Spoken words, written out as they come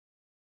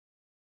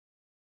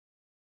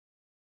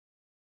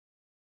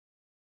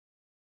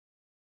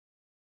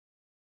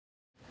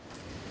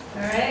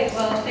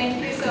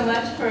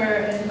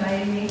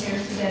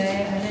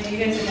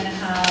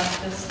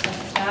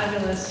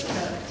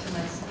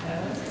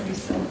be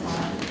so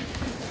fun.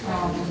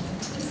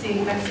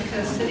 See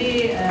Mexico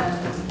City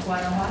and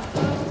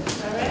Guanajuato,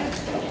 is that right?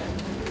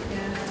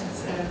 Yeah,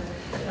 so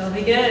it'll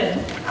be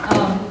good.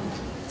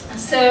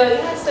 So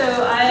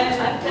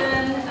I've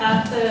been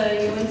at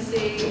the UNC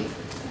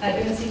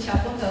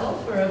Chapel Hill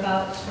for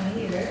about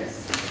 20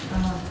 years.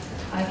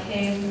 I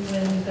came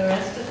when the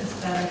rest of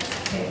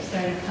Hispanics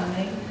started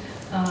coming,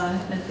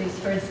 at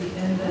least towards the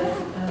end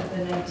of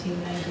the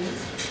 1990s.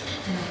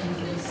 And I can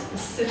give a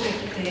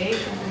specific date,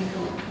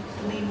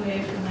 leeway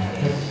for my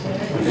age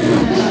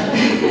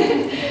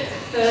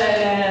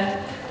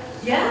there.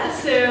 Yeah,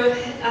 so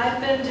I've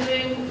been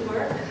doing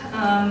work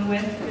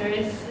with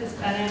various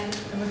Hispanic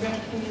immigrant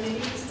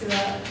communities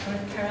throughout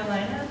North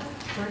Carolina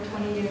for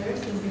 20 years,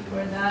 and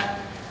before that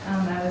I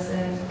was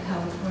in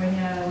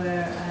California,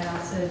 where I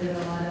also did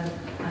a lot of,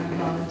 on a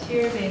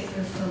volunteer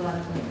basis, a lot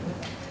of work with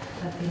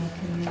Latino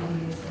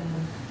communities, and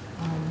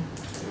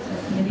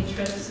took many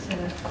trips to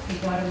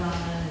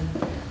Guatemala and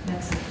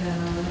Mexico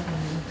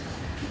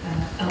and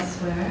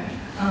elsewhere.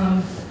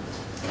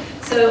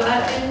 So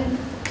in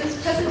this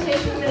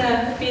presentation, I'm going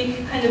to be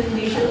kind of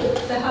leisurely.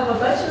 I have a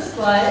bunch of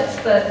slides,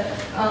 but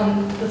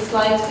the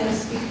slides kind of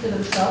speak for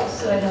themselves,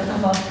 so I don't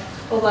have a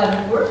whole lot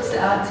of words to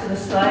add to the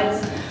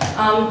slides.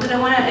 But I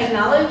want to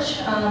acknowledge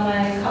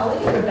my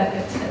colleague,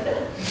 Rebecca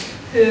Tippett,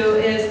 who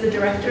is the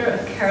director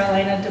of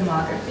Carolina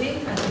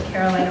Demography at the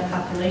Carolina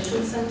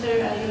Population Center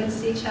at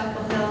UNC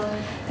Chapel Hill,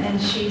 and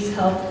she's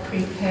helped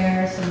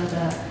prepare some of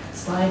the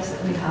slides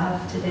that we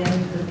have today.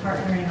 We've been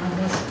partnering on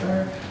this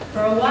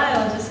for a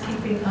while, just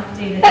keeping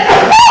updated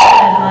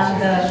on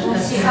the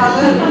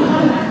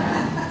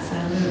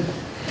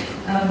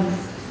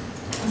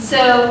So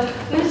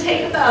I'm going to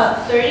take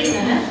about 30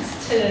 minutes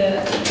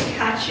to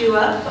catch you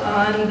up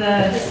on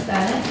the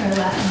Hispanic or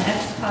Latinx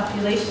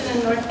population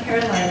in North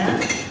Carolina.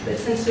 But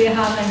since we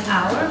have an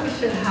hour, we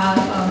should have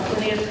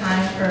plenty of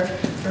time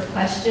for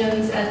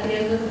questions at the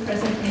end of the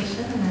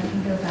presentation, and I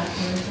can go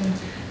backwards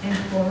and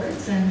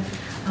forwards and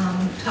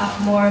talk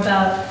more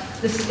about,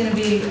 this is going to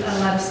be a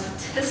lot of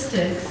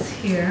statistics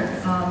here.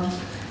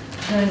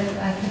 But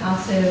I can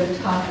also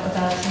talk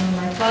about some of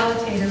my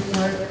qualitative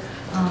work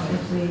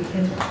if we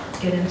can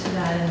get into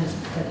that in the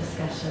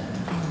discussion.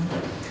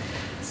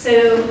 So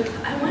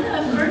I want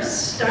to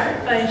first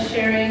start by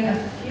sharing a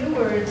few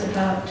words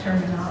about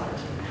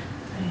terminology.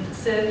 Right?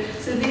 So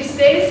these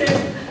days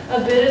there's a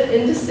bit of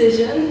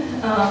indecision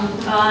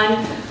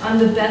on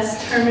the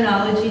best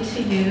terminology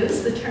to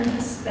use. The term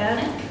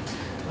Hispanic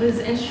was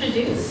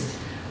introduced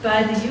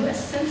by the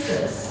U.S.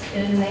 Census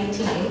in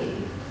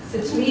 1980.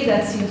 So to me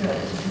that seems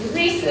relatively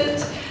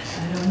recent.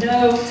 I don't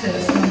know,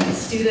 to some of the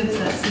students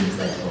that seems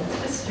like old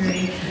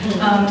history.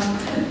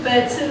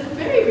 But so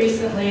very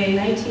recently, in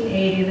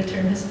 1980, the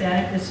term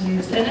Hispanic was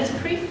used, and it's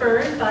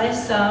preferred by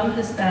some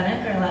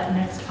Hispanic or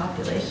Latinx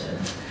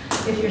populations.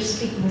 If you're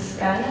speaking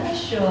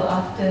Spanish, you'll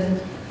often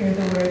hear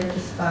the word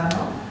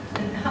Hispano.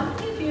 And how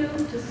many of you,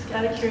 just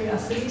out of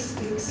curiosity,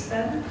 speak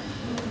Spanish?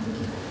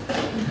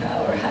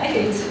 All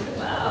right.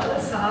 Wow,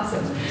 that's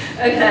awesome.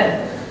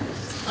 Okay.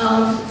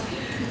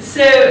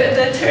 So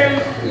the term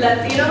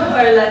Latino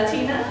or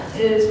Latina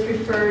is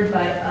preferred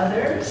by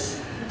others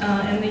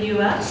in the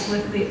U.S.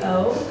 with the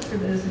O, for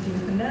those of you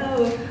who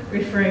know,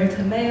 referring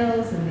to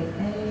males, and the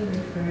A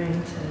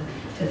referring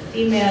to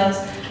females.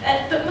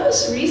 But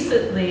most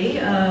recently,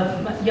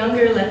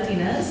 younger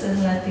Latinas and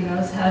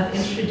Latinos have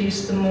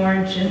introduced the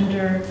more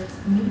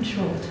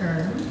gender-neutral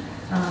term,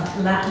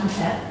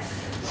 Latinx.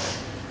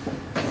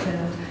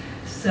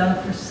 So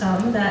for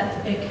some,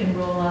 that it can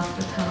roll off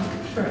the tongue.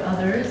 For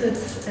others,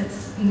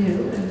 it's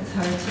new and it's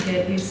hard to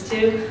get used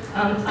to.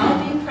 I'll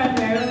be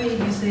primarily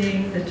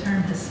using the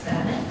term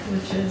Hispanic,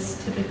 which is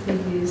typically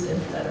used in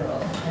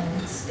federal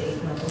and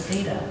state level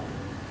data.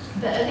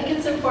 But I think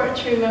it's important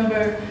to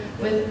remember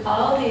with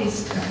all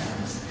these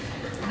terms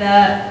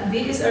that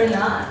these are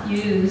not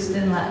used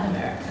in Latin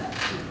America.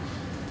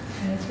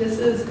 Okay?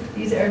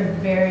 These are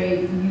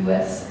very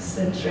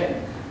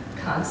US-centric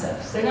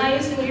concepts. They're not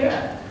used in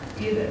Europe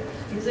either.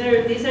 These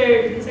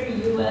are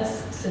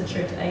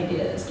U.S.-centric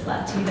ideas.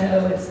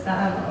 Latino,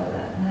 Hispano,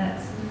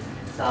 Latinx,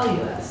 it's all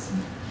U.S.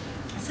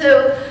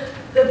 So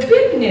the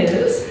big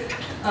news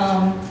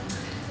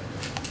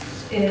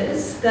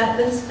is that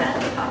the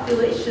Hispanic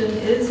population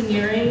is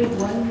nearing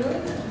 1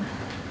 million.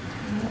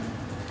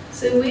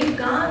 So we've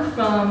gone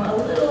from a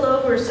little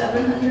over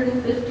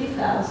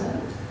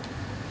 750,000.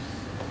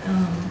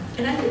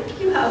 And I think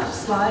you have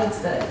slides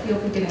that you'll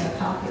be getting a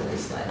copy of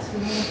these slides. So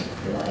you don't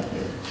feel like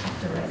you have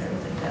to write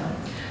everything down.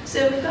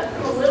 So we've gone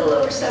from a little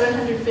over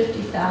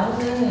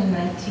 750,000 in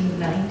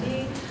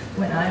 1990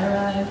 when I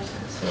arrived,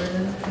 sort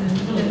of,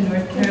 in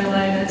North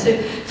Carolina, to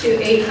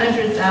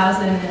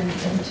 800,000 in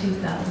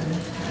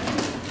 2010.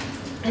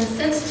 And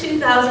since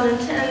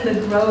 2010, the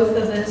growth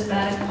of the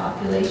Hispanic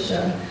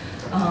population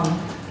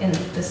in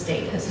the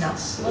state has now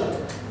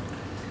slowed.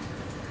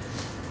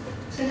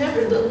 So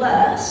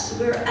nevertheless,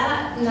 we're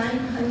at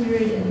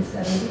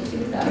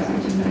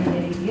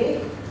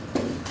 972,288,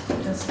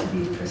 just to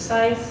be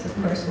precise. Of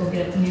course, we'll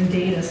get new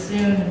data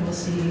soon, and we'll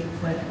see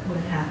what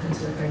happens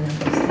with our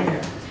numbers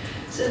there.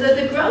 So that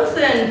the growth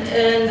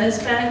in the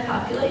Hispanic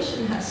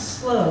population has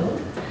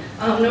slowed.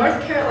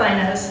 North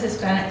Carolina's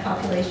Hispanic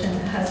population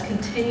has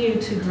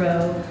continued to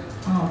grow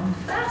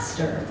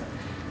faster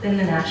than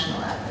the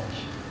national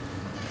average.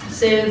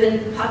 So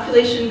the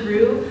population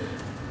grew,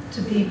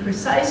 to be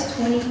precise,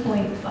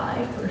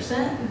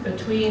 20.5%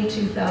 between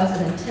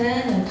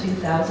 2010 and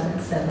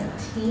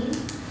 2017.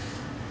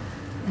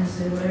 And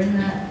so we're in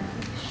that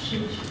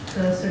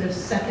the sort of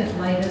second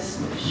lightest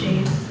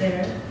shades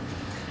there.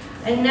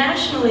 And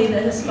nationally,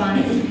 the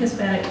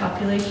Hispanic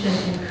population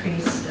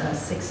increased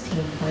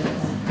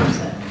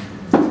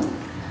 16.1%.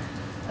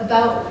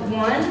 About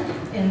 1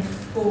 in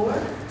 4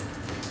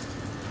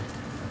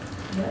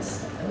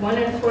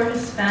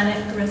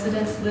 Hispanic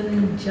residents live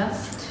in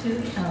just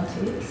 2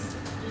 counties.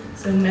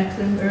 So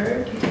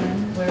Mecklenburg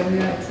and where we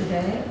are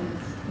today,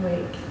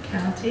 Wake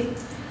County.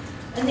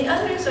 And the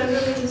others are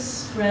really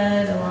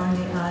spread along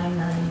the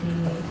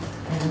I-90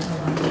 and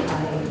along the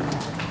I-80.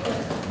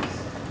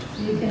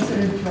 So you can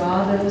sort of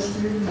draw those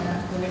through the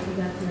map, like you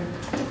got your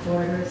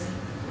borders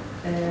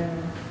there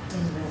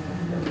in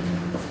the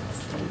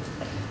state.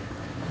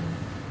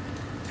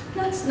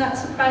 That's not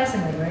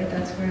surprisingly, right?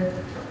 That's where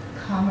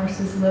commerce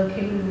is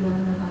located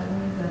along the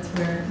highway. That's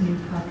where new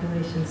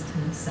populations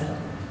tend to settle.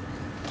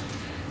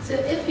 So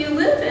if you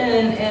live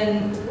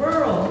in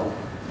rural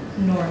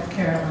North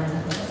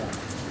Carolina,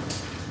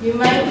 you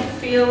might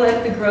feel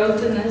like the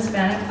growth in the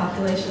Hispanic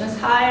population is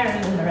higher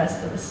than the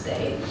rest of the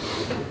state.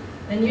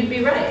 And you'd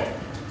be right.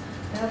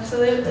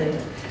 Absolutely.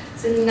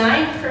 So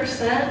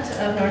 9%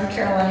 of North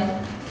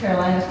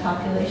Carolina's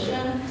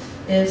population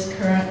is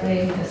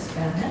currently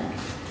Hispanic.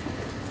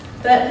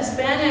 But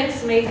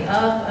Hispanics make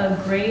up a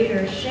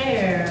greater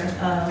share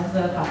of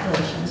the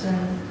populations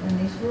in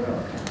these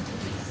rural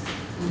counties.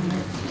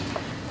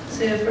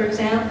 So for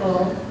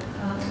example,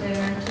 out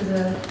there to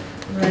the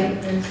right,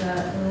 there's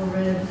that little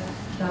red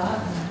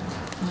dot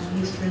on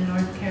eastern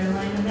North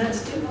Carolina, and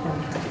that's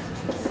DuPont County.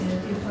 So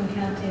DuPont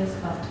County is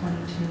about 22%.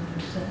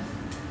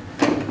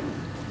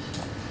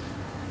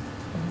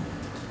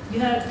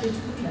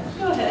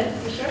 Go ahead,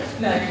 you sure?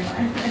 No, you're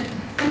fine.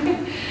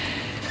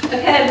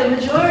 Okay, the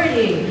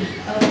majority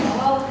of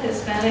all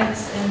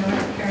Hispanics in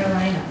North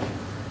Carolina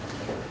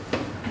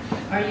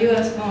are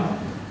U.S. born.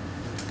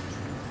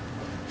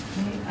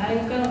 I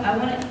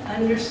want to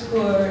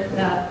underscore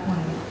that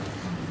point.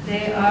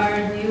 They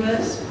are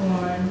U.S.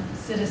 born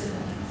citizens.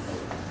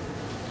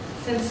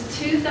 Since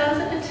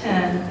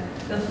 2010,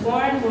 the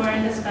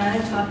foreign-born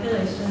Hispanic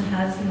population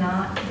has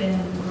not been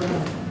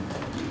growing.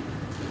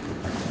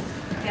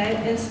 Okay?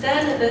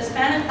 Instead, the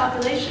Hispanic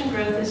population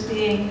growth is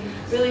being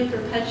really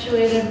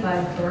perpetuated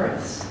by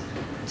births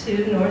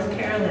to North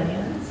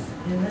Carolinians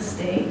in the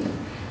state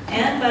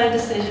and by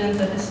decisions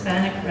of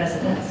Hispanic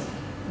residents,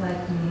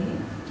 like me,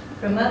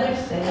 from other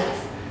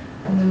states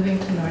moving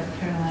to North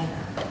Carolina.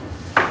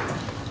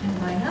 And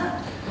why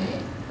not?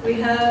 Right? We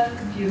have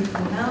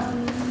beautiful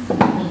mountains,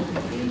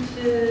 beautiful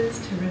beaches,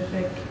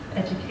 terrific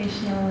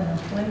educational and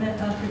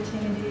employment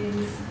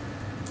opportunities.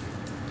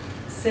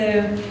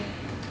 So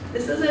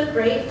this is a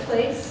great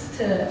place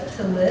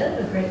to live,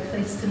 a great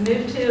place to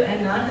move to,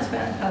 and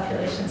non-Hispanic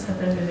populations have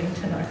been moving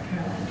to North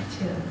Carolina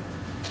too.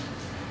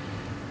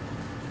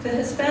 The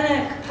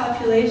Hispanic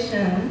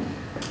population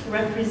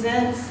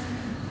represents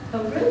a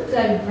real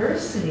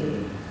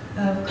diversity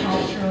of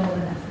cultural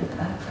and ethnic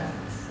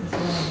backgrounds as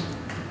well.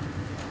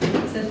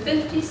 So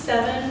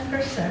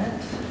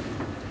 57%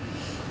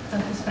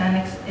 of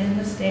Hispanics in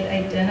the state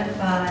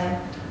identify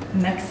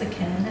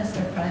Mexican as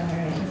their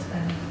primary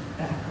Hispanic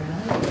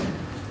background.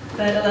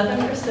 But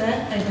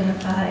 11%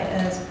 identify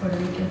as Puerto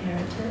Rican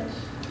heritage.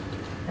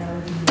 That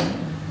would be me.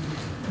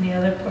 Any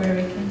other Puerto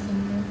Ricans in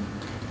there?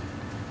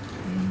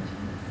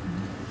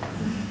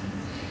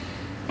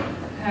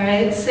 All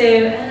right, so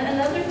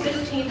another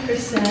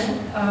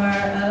 15%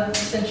 are of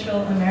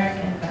Central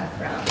American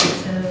background.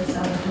 So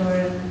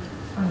Salvadoran,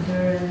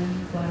 Honduran,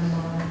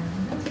 Guatemalan.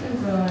 That's been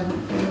growing a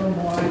little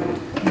more in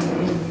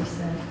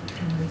recent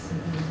years.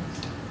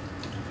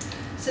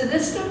 So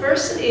this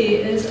diversity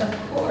is, of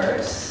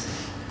course,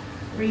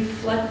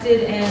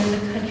 reflected in the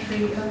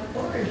country of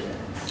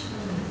origins,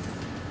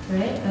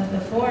 right, of the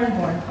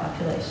foreign-born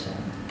population.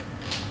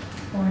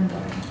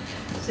 Foreign-born.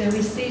 So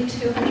we see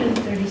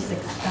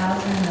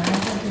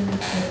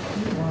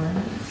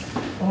 236,951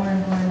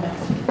 foreign-born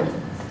Mexicans in the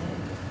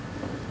state.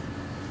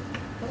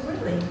 But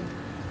really,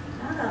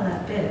 not all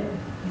that big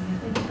when you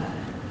think about it.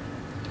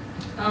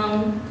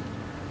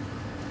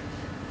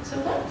 So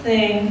one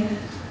thing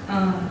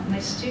my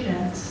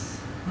students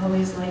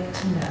always like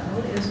to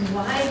know is,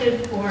 why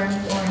did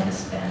foreign-born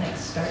Hispanics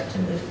start to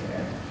move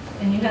here?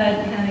 And you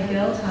had Hannah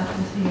Gill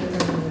talking to you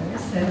earlier,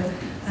 so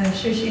I'm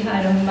sure she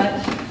had a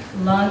much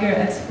longer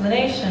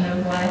explanation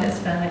of why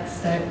Hispanics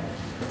start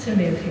to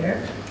move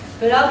here.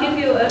 But I'll give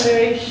you a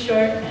very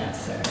short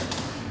answer.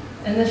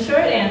 And the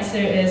short answer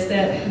is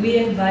that we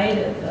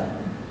invited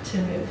them to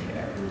move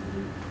here.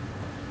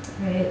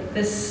 right?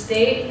 The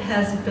state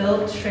has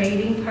built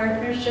trading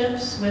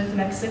partnerships with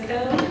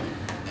Mexico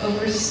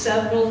over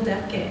several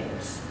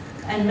decades.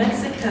 And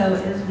Mexico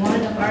is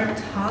one of our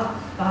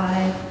top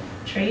 5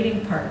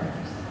 trading partners.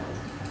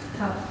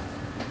 Top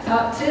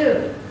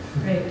 2,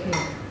 right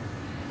here.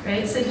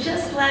 Right, so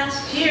just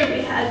last year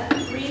we had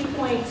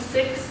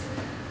 3.6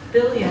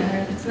 billion,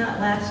 or it's not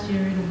last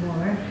year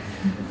anymore,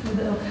 it's a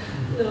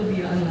little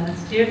beyond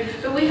last year,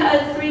 but we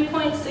had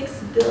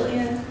 3.6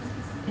 billion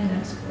in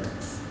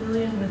exports,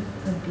 billion with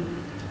a B,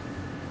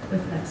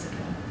 with Mexico.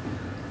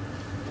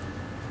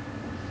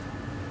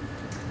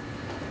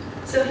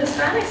 So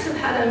Hispanics have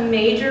had a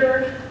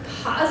major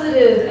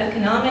positive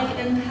economic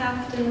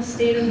impact in the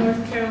state of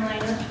North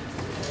Carolina.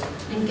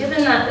 And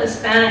given that the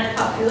Hispanic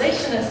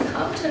population has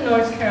come to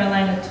North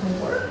Carolina to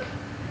work,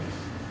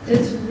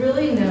 it's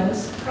really no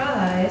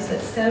surprise that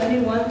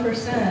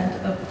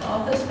 71% of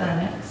all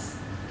Hispanics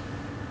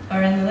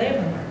are in the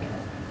labor market.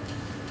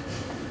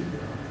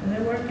 And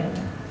they're working.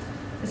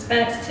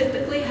 Hispanics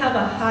typically have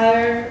a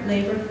higher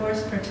labor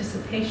force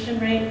participation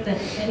rate than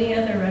any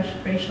other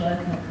racial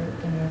ethnic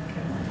group in North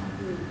Carolina.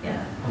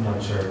 Yeah. I'm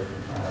not sure if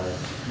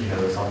you know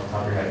this off the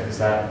top of your head. Is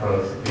that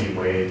both the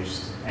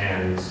waged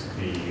and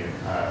the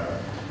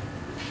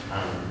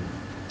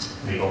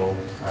legal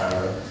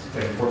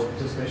labor force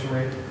participation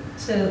rate?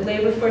 So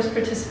labor force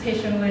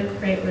participation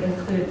rate would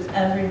include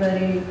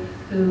everybody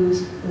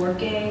who's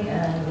working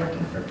and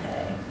working for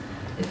pay.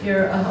 If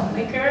you're a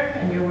homemaker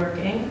and you're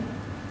working,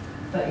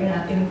 but you're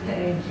not getting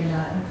paid, you're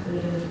not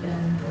included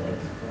in the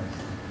labor force.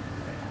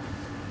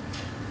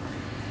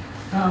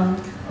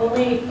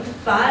 Only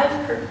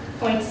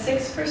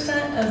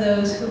 5.6% of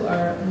those who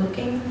are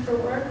looking for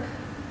work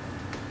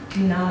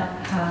do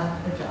not have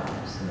a job.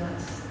 So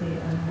that's the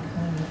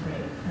unemployment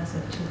rate as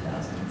of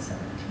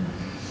 2017.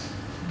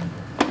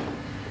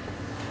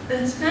 The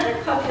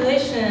Hispanic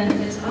population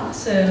is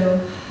also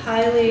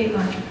highly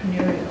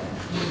entrepreneurial,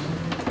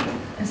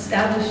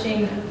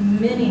 establishing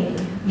many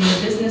new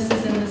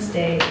businesses in the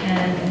state.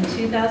 And in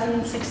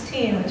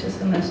 2016, which is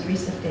the most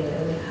recent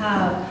data we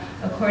have,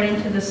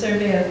 according to the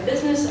survey of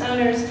business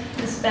owners,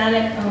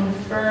 Hispanic-owned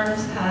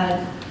firms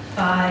had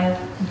 $5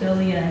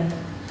 billion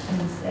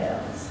in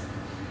sales.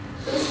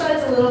 This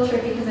slide's a little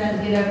tricky because I have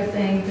to get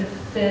everything to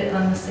fit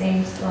on the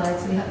same slide,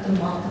 so you have to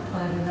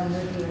multiply the number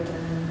here and the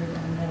number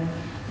down there,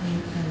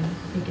 and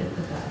you get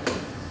the value.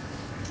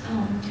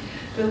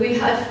 But we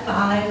had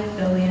 $5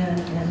 billion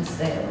in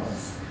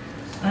sales.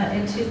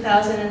 In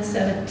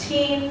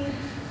 2017,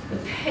 the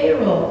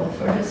payroll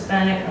for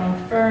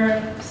Hispanic-owned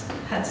firms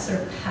had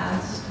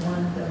surpassed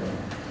 $1 billion.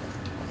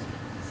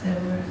 So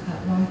we're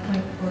at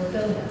 $1.4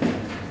 billion.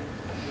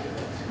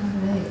 All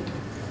right.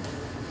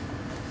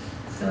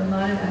 So a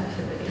lot of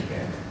activity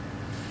here,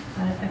 a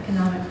lot of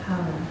economic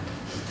power.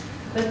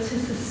 But to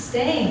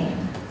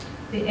sustain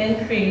the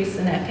increase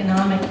in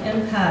economic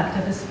impact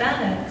of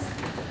Hispanics,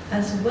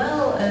 as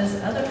well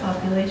as other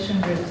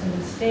population groups in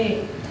the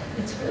state,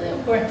 it's really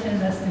important to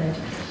invest in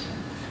education,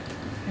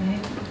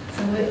 right?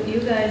 So what you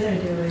guys are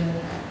doing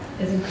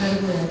is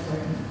incredibly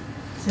important.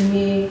 To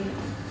me,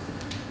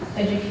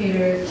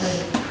 educators are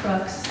the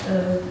crux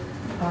of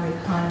our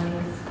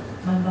economy.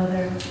 My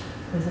mother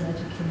was an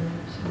educator.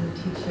 She was a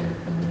teacher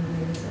for many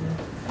years and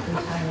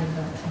retired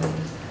about 10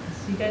 years ago.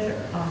 So you guys are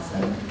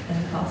awesome and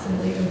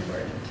awesomely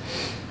important.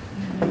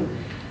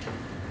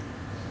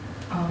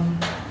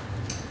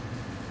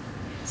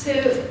 So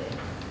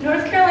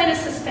North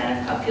Carolina's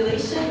Hispanic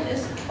population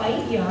is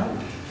quite young.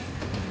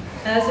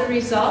 As a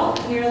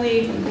result,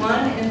 nearly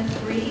 1 in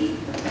 3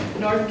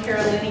 North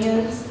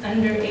Carolinians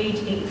under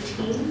age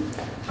 18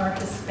 are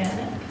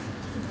Hispanic.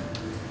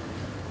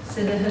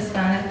 So the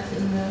Hispanics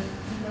in the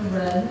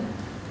red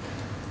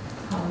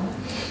column.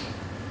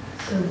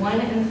 So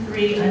 1 in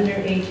 3 under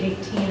age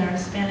 18 are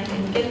Hispanic,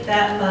 and you get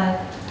that by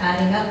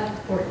adding up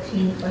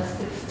 14 plus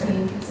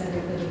 16, because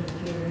everybody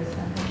here is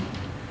under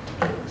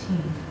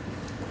 18.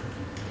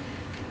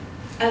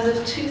 As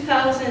of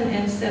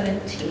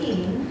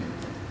 2017,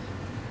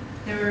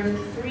 there were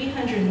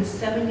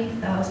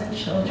 370,000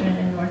 children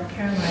in North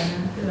Carolina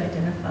who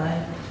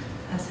identified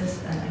as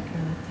Hispanic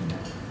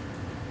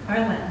or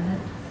Latinx.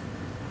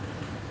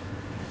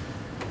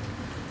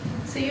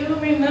 So you will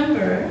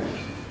remember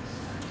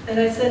that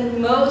I said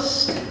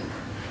most,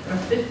 or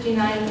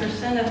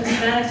 59% of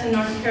Hispanics in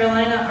North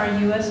Carolina are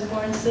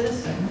US-born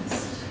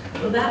citizens.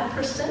 Well, that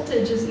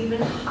percentage is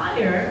even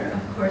higher,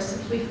 of course,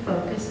 if we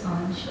focus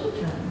on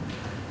children.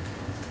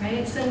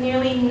 Right? So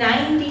nearly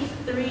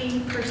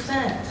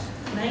 93%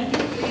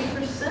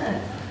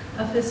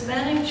 of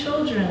Hispanic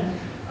children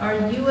are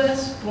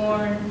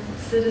US-born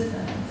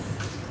citizens.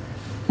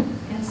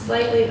 And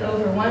slightly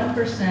over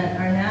 1%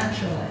 are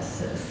naturalized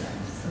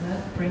citizens. So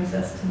that brings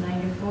us to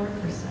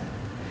 94%.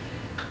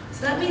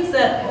 So that means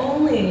that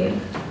only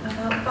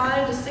about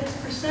 5 to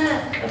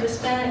 6% of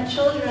Hispanic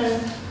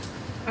children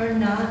are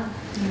not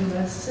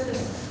US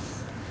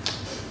citizens.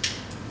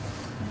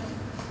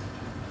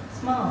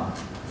 Small.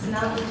 It's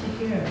not what you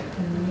hear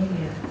in the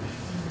media.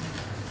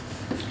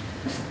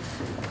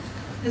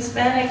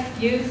 Hispanic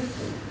youth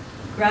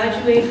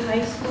graduate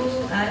high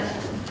school at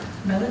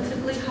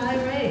relatively high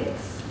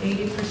rates,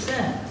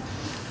 80%.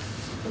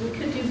 But we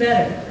could do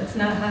better. That's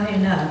not high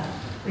enough.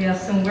 We have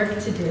some work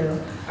to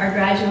do. Our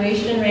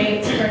graduation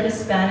rates for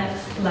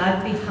Hispanics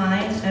lag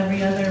behind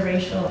every other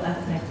racial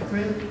ethnic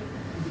group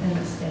in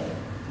the state.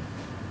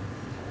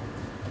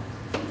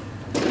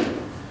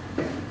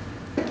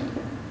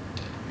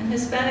 And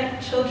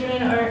Hispanic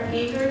children are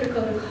eager to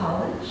go to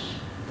college,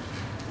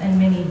 and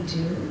many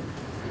do.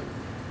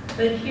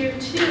 But here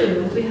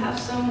too, we have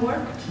some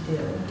work to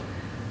do.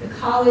 The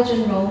college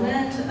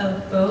enrollment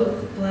of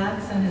both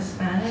Blacks and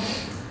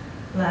Hispanics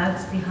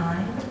lags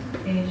behind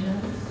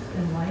Asians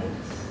and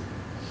whites.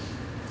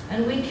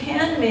 And we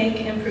can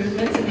make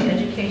improvements in the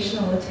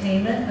educational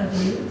attainment of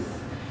youth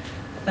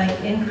by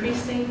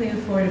increasing the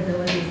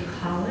affordability of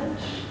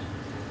college,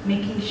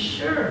 making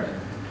sure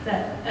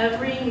that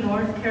every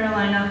North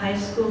Carolina high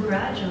school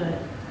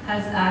graduate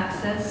has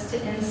access to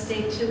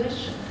in-state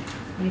tuition.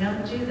 We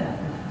don't do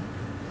that now,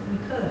 but we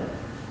could.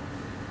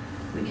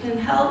 We can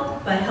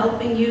help by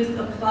helping youth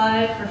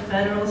apply for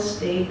federal,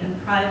 state,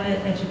 and private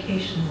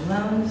educational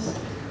loans.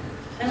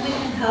 And we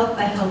can help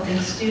by helping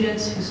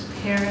students whose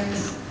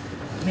parents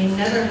may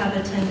never have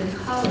attended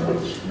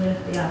college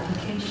with the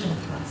application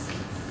process.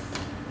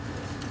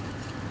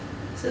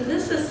 So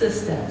this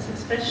assistance,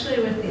 especially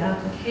with the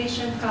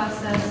application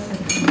process and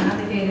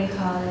navigating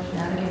college,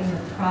 navigating the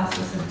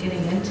process of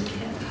getting into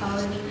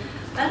college,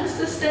 that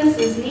assistance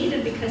is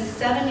needed because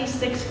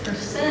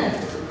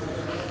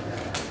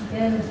 76%,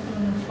 again,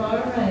 on the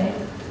far right,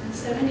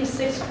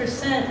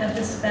 76% of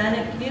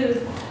Hispanic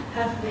youth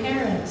have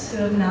parents who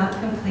have not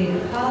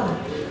completed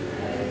college.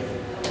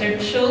 Their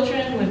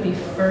children would be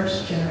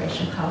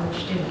first-generation college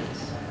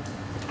students.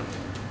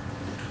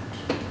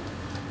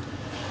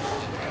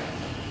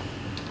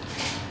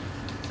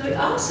 So we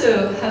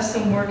also have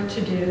some work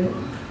to do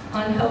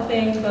on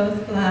helping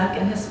both Black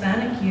and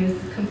Hispanic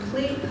youth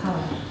complete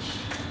college.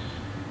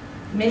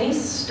 Many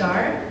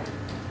start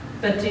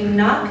but do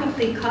not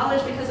complete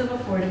college because of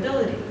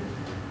affordability.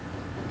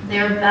 They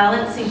are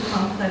balancing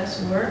complex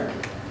work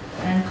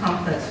and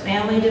complex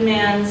family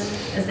demands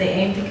as they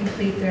aim to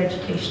complete their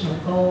educational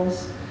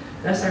goals.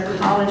 Thus, our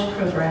college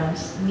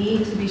programs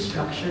need to be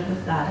structured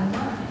with that in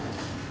mind.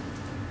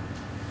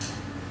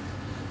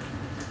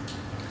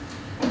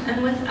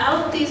 And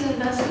without these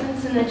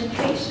investments in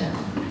education,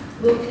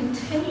 we'll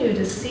continue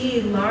to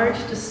see large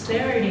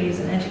disparities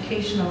in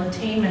educational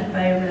attainment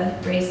by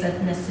race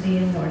ethnicity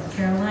in North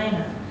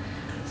Carolina.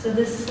 So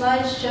this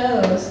slide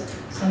shows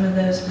some of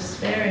those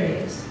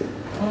disparities.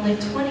 Only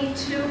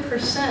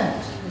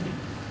 22%,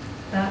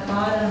 that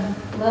bottom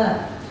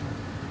left,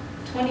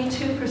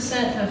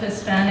 22% of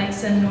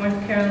Hispanics in North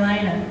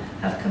Carolina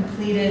have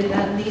completed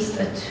at least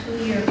a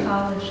 2-year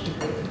college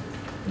degree,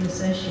 the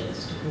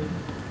associate's degree.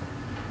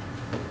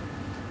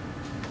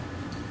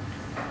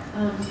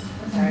 I'm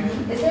sorry.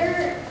 Is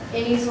there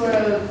any sort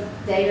of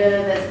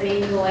data that's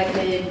being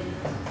collected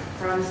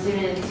from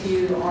students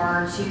who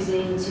are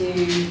choosing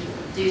to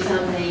do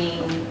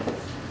something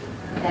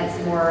that's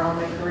more on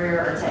the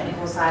career or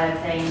technical side of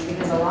things?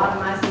 Because a lot of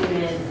my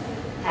students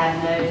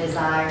have no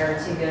desire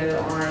to go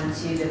on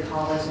to the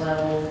college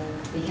level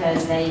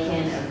because they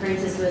can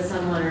apprentice with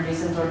someone or do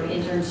some sort of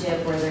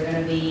internship where they're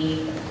going to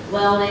be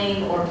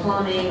welding or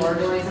plumbing or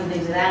doing something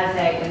to that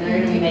effect, and they're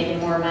going to be making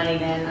more money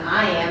than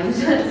I am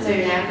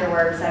soon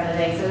afterwards, type of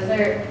thing. So is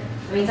there,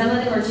 I mean, some of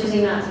them are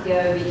choosing not to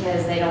go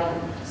because they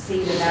don't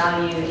see the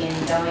value in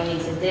going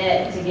into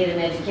debt to get an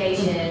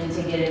education,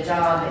 to get a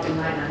job that you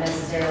might not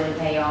necessarily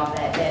pay off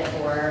that debt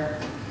for.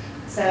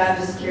 So I'm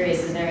just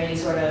curious, is there any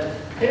sort of...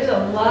 There's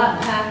a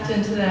lot packed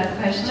into that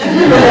question.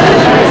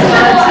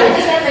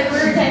 Just as a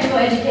career technical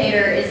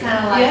educator, it's kind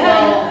of like,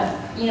 well,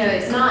 you know,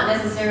 it's not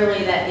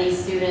necessarily that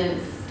these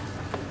students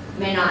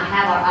may not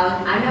have,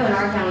 I know in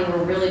our county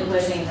we're really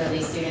pushing for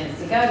these students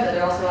to go, but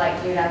they're also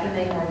like, dude, I can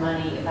make more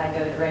money if I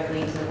go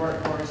directly into the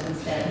workforce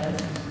instead of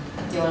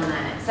doing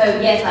that. So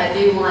yes, I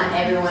do want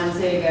everyone to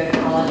go to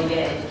college and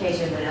get an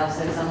education, but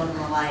also some of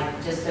them are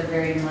like, just they're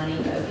very money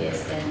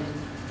focused, and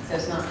so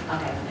it's not,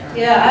 okay.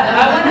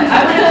 Yeah, I want to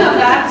come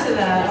back to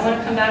that. I want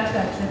to come back to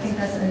that because I think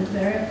that's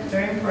very,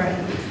 very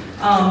important.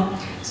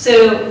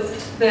 So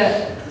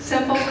the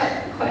simple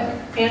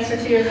answer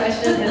to your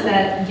question is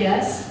that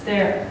yes,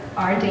 there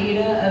are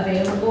data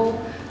available,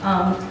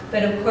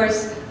 but of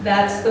course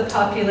that's the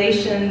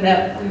population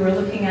that we were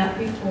looking at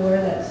before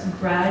that's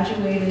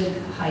graduated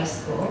high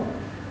school.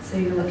 So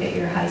you look at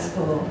your high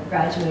school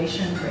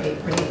graduation rate,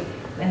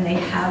 and they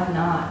have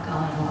not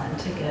gone on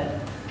to get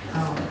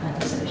an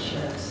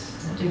associate's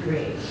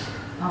degree.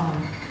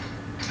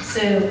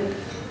 So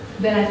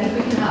then I think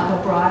we can have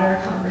a broader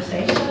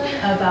conversation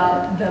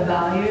about the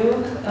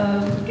value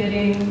of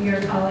getting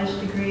your college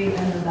degree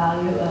and the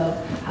value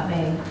of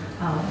having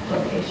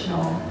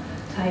vocational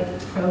type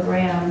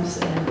programs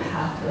and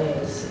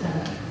pathways,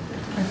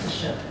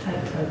 apprenticeship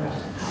type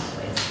programs and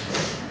pathways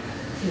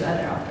to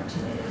other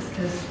opportunities,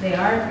 because they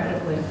are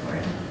incredibly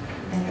important.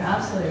 And you're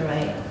absolutely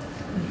right.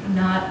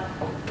 Not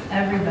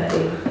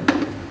everybody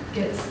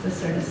gets the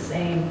sort of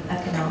same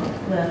economic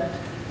lift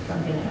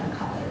from getting a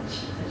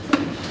college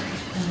education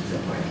and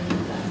supporting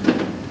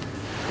them.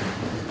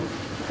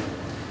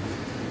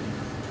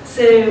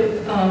 So,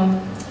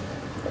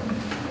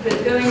 but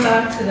going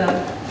back to the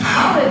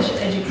college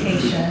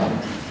education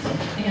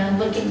and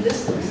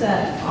this looks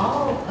at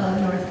all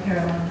of North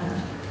Carolina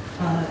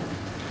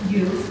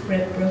youth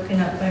broken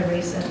up by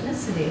race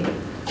ethnicity.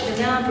 We're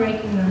now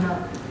breaking them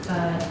up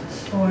by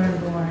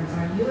foreign-born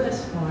or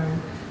U.S.-born.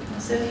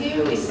 So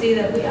here we see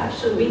that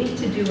we need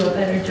to do a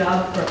better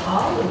job for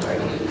all of our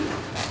youth.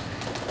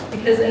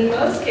 Because in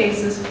most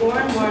cases,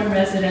 foreign-born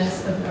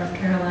residents of North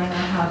Carolina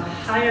have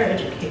higher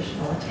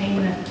educational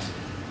attainment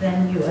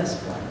than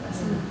U.S.-born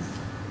residents.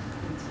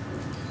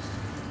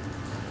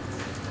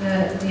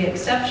 The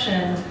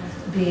exception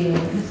being,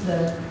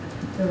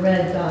 the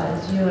red dot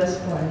is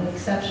U.S.-born, the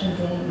exception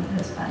being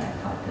Hispanic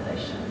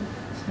population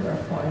who are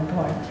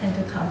foreign-born tend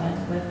to come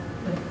in with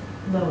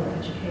lower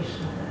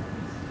educational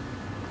levels.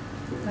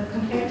 But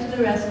compared to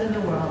the rest of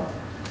the world,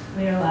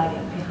 we are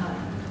lagging behind.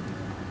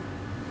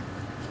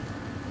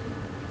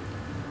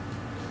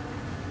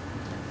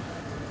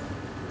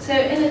 So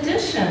in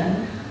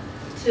addition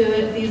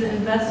to these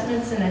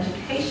investments in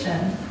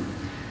education,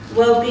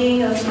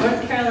 well-being of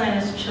North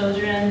Carolina's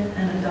children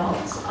and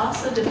adults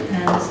also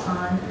depends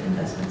on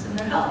investments in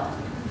their health.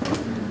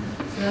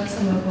 So that's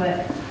some of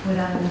what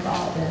I'm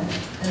involved in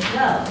as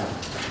well.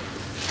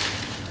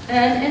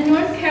 And in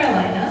North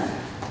Carolina,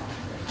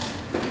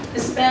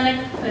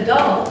 Hispanic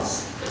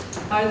adults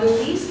are the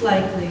least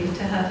likely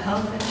to have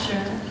health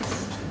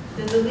insurance.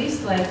 They're the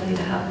least likely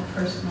to have a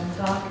personal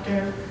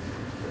doctor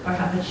or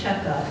have a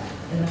checkup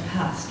in the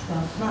past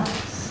 12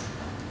 months.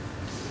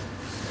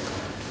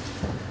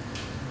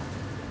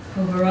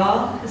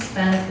 Overall,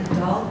 Hispanic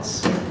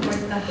adults report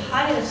the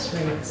highest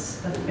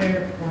rates of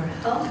fair to poor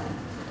health,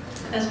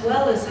 as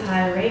well as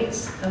high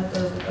rates of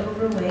both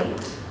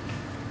overweight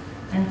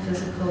and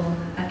physical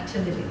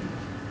activity.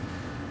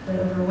 But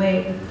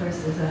overweight, of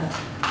course, is an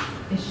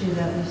issue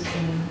that we've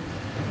seen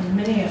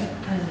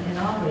in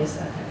all race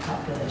ethnic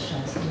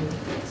populations in the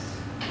States.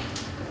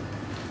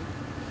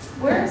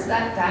 Where is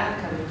that data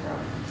coming from?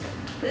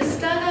 This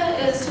data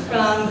is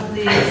from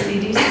the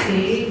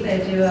CDC. They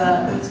do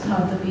what's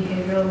called the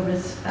Behavioral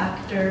Risk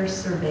Factor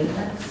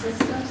Surveillance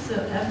System. So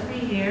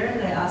every year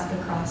they ask a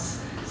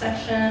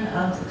cross-section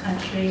of the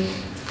country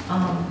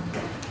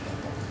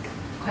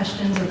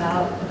questions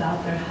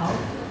about their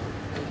health.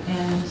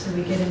 And so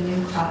we get a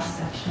new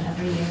cross-section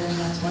every year, and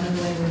that's one of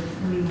the ways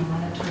we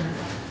monitor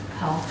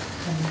health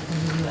in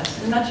the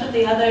U.S. And much of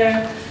the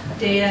other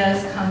data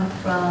has come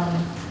from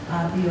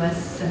the U.S.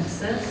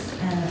 Census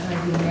and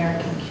the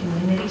American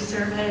Community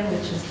Survey,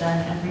 which is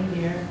done every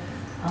year.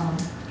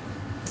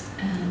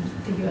 And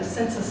the U.S.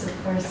 Census, of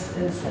course,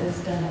 is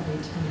done every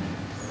 10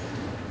 years.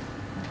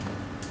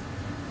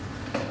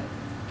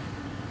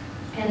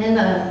 And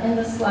in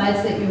the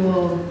slides that you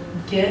will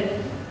get,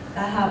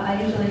 I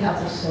usually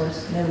have the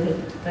source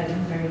noted, but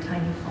in very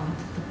tiny font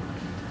at the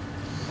bottom.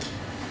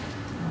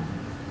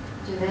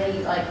 Do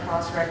they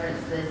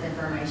cross-reference this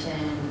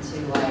information to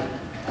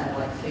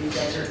food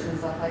deserts and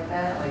stuff like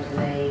that? Like, do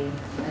they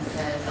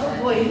assess?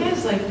 Oh boy, you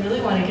guys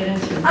really want to get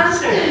into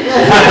research.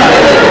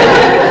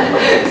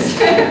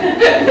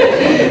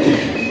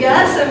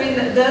 Yes, I mean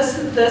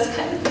those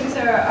kind of things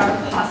are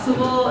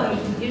possible,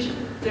 and usually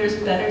there's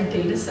better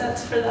data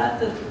sets for that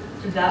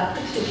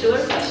particular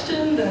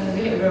question than the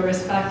Behavioral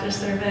Risk Factor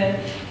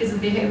Survey, because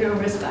the Behavioral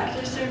Risk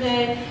Factor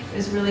Survey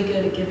is really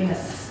good at giving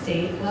us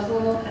state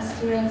level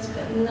estimates,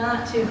 but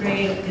not too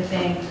great at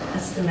giving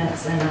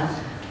estimates in a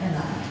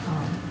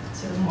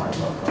sort of more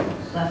local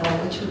level,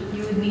 which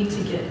you would need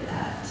to get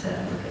at to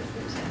look at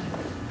food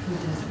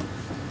deserts.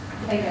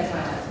 I think that's my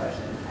last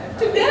question.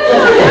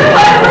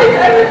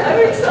 I'm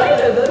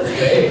excited. That's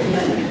great.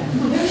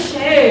 No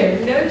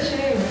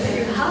shame.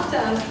 You have to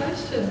ask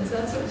questions.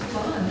 That's what's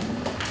fun.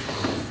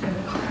 So,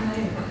 all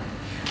right.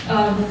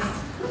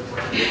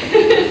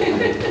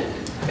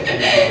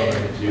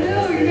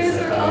 No, you guys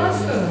are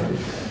awesome.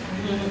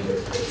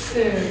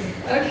 So,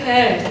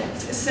 okay.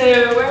 So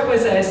where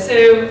was I?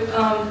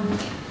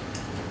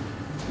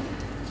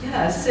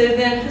 So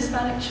then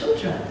Hispanic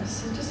children.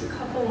 So just a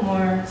couple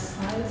more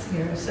slides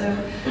here. So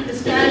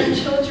Hispanic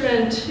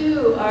children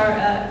too are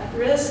at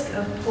risk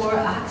of poor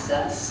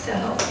access to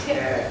health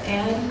care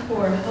and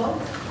poor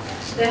health.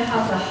 They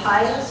have the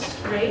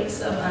highest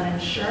rates of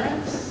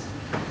uninsurance.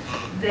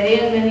 They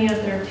and many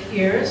of their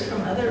peers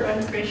from other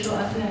racial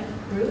ethnic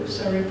groups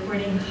are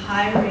reporting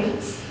high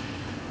rates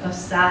of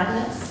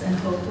sadness and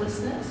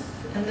hopelessness.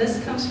 And this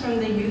comes from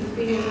the Youth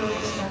Behavioral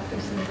Risk Factor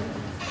Survey.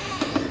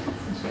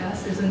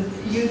 Yes, there's a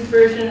youth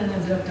version and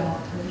there's an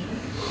adult version.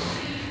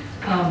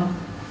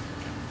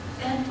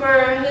 And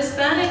for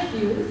Hispanic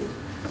youth,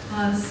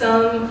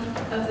 some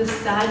of the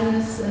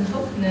sadness and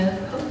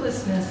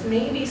hopelessness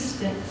may be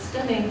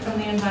stemming from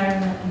the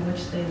environment in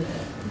which they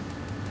live.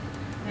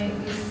 Right?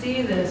 We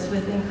see this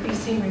with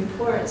increasing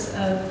reports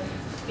of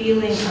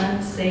feeling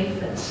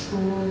unsafe at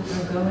school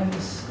or going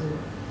to school.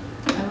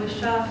 I was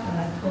shocked when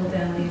I pulled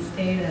down these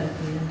data at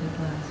the end of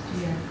last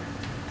year.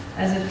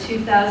 As of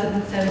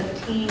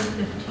 2017,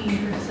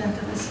 15%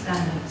 of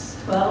Hispanics,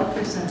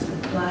 12%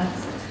 of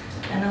Blacks,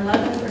 and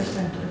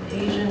 11% of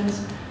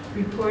Asians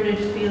reported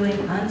feeling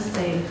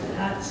unsafe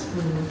at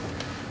school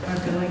or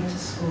going to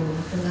school,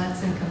 and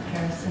that's in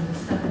comparison to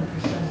 7%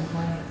 of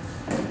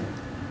whites.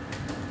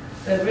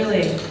 But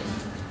really,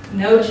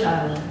 no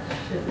child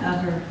should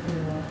ever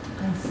feel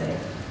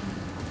unsafe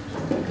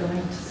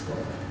going to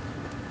school.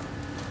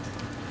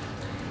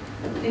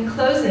 In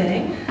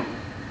closing,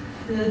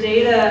 the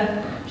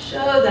data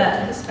show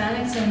that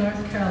Hispanics in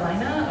North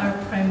Carolina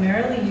are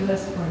primarily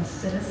U.S.-born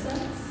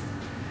citizens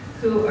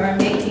who are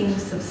making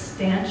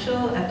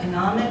substantial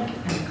economic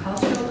and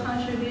cultural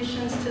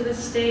contributions to the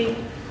state,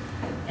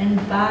 and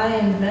by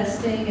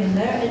investing in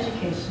their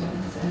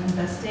educations and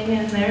investing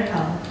in their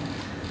health,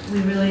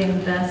 we really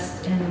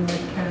invest in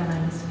North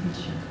Carolina's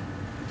future.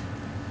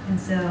 And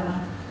so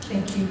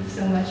thank you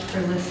so much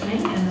for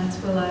listening, and that's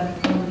where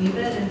I will leave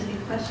it and take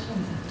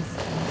questions.